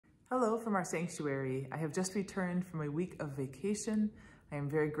Hello from our sanctuary. I have just returned from a week of vacation. I am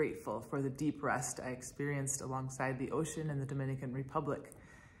very grateful for the deep rest I experienced alongside the ocean in the Dominican Republic.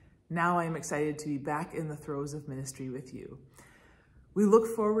 Now I am excited to be back in the throes of ministry with you. We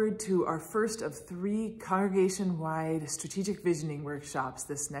look forward to our first of 3 congregation-wide strategic visioning workshops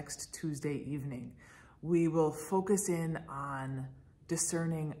this next Tuesday evening. We will focus in on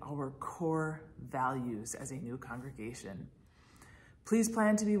discerning our core values as a new congregation. Please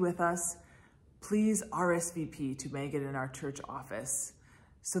plan to be with us. Please RSVP to Megan in our church office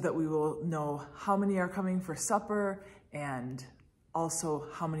so that we will know how many are coming for supper and also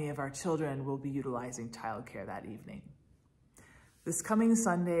how many of our children will be utilizing childcare that evening. This coming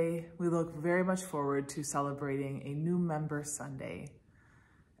Sunday, we look very much forward to celebrating a new member Sunday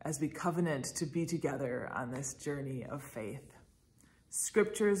as we covenant to be together on this journey of faith.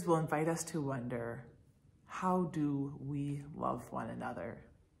 Scriptures will invite us to wonder, how do we love one another?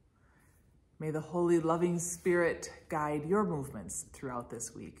 May the Holy Loving Spirit guide your movements throughout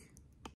this week.